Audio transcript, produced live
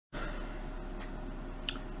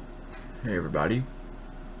Hey everybody.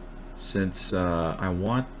 Since I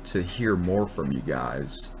want to hear more from you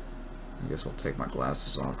guys, I guess I'll take my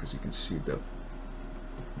glasses off because you can see the,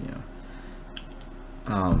 yeah.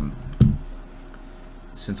 Um,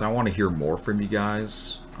 since I want to hear more from you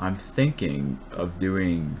guys, I'm thinking of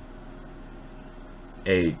doing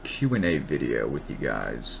a Q&A video with you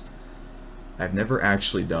guys. I've never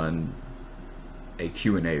actually done a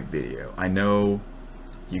Q&A video. I know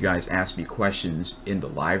you guys ask me questions in the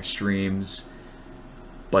live streams,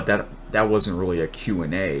 but that wasn't really a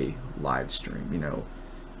Q&A live stream.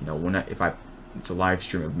 When it's a live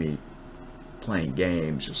stream of me playing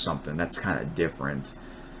games or something, that's kind of different.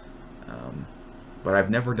 But I've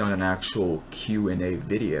never done an actual Q&A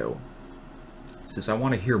video. Since I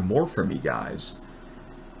want to hear more from you guys,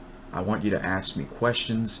 I want you to ask me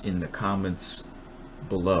questions in the comments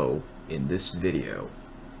below in this video.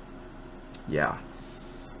 Yeah,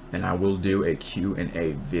 and I will do a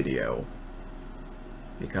Q&A video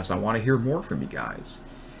because I want to hear more from you guys.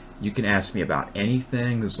 You can ask me about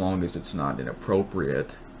anything as long as it's not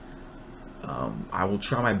inappropriate. I will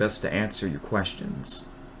try my best to answer your questions.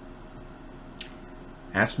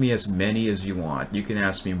 Ask me as many as you want. You can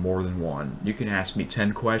ask me more than one. You can ask me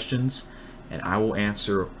 10 questions and I will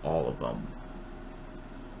answer all of them.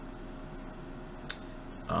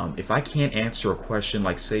 If I can't answer a question,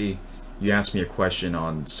 like say you ask me a question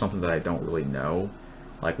on something that I don't really know,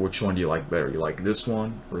 like which one do you like better? You like this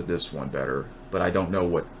one or this one better? But I don't know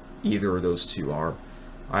what either of those two are.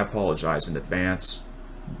 I apologize in advance,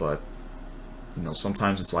 but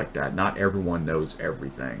sometimes it's like that. Not everyone knows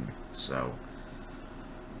everything, so.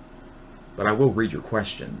 But I will read your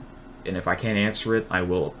question, and if I can't answer it, I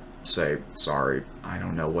will say, sorry, I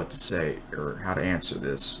don't know what to say or how to answer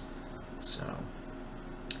this. So.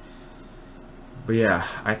 But yeah,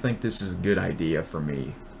 I think this is a good idea for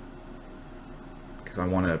me, because I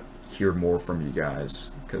want to hear more from you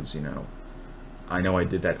guys, because I know I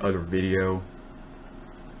did that other video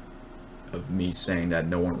of me saying that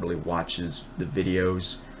no one really watches the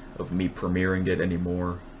videos of me premiering it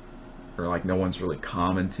anymore, or like no one's really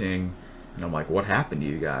commenting, and I'm like, what happened to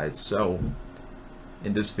you guys? So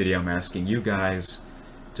in this video I'm asking you guys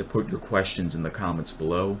to put your questions in the comments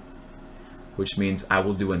below, which means I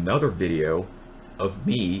will do another video of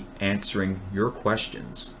me answering your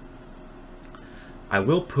questions. I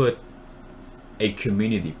will put a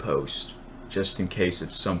community post just in case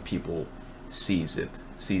if some people sees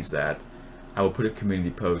that. I will put a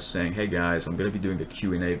community post saying, hey guys, I'm going to be doing a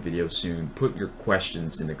Q&A video soon. Put your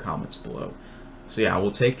questions in the comments below. So yeah, I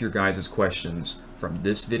will take your guys' questions from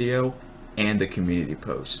this video and the community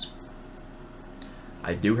post.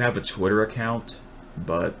 I do have a Twitter account,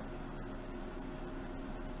 but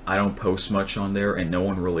I don't post much on there and no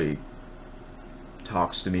one really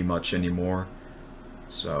talks to me much anymore.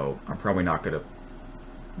 So I'm probably not going to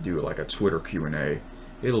do like a Twitter Q&A.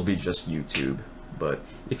 It'll be just YouTube. But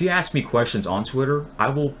if you ask me questions on Twitter, I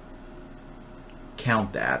will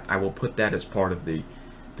count that. I will put that as part of the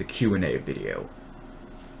Q&A video.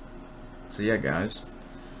 So yeah, guys,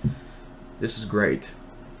 this is great.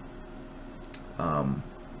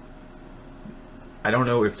 I don't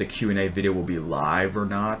know if the Q&A video will be live or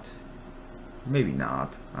not. Maybe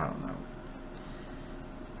not. I don't know.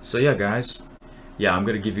 So yeah, guys. Yeah, I'm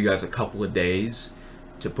going to give you guys a couple of days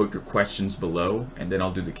to put your questions below, and then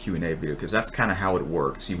I'll do the Q&A video, because that's kind of how it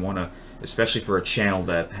works. You want to, especially for a channel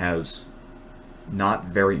that has not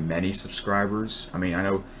very many subscribers. I mean, I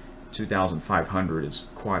know 2,500 is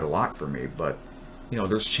quite a lot for me, but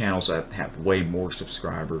there's channels that have way more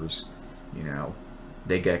subscribers.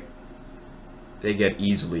 They get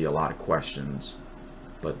easily a lot of questions,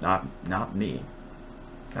 but not me.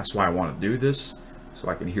 That's why I want to do this, so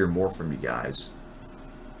I can hear more from you guys.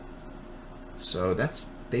 So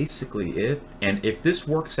that's basically it. And if this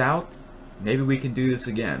works out, maybe we can do this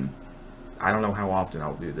again. I don't know how often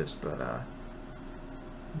I'll do this, but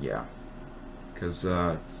yeah, because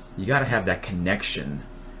you got to have that connection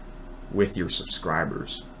with your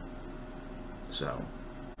subscribers. So,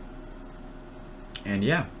 and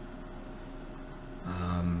yeah,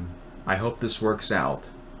 I hope this works out.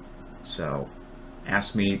 So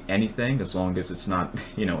ask me anything as long as it's not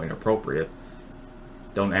inappropriate.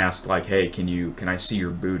 Don't ask like, hey, can I see your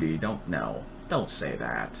booty? Don't say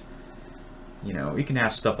that. You can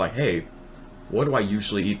ask stuff like, hey, what do I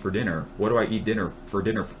usually eat for dinner? What do I eat for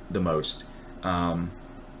dinner the most?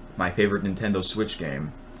 My favorite Nintendo Switch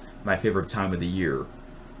game, my favorite time of the year,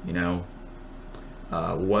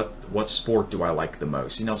 what sport do I like the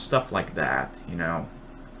most? Stuff like that,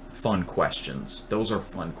 fun questions. Those are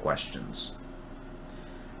fun questions.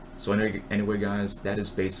 So anyway guys, that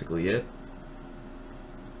is basically it.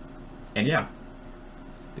 And yeah,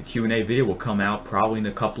 the Q&A video will come out probably in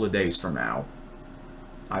a couple of days from now.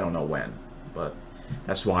 I don't know when, but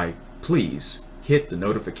that's why please hit the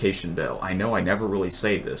notification bell. I know I never really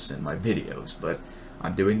say this in my videos, but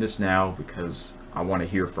I'm doing this now because I want to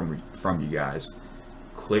hear from you guys.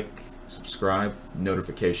 Click subscribe,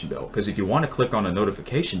 notification bell, because if you want to click on a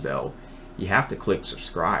notification bell, you have to click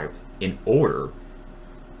subscribe in order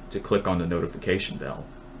to click on the notification bell.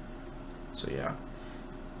 So yeah,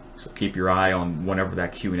 so keep your eye on whenever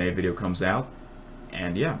that Q&A video comes out.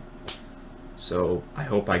 And yeah, so I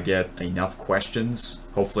hope I get enough questions.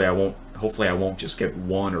 Hopefully I won't just get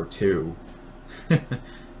one or two.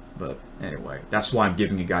 But anyway, that's why I'm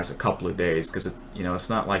giving you guys a couple of days, because you know, it's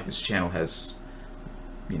not like this channel has,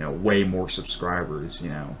 you know, way more subscribers, you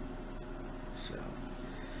know. So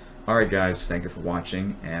alright guys, thank you for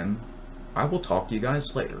watching, and I will talk to you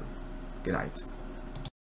guys later. Good night.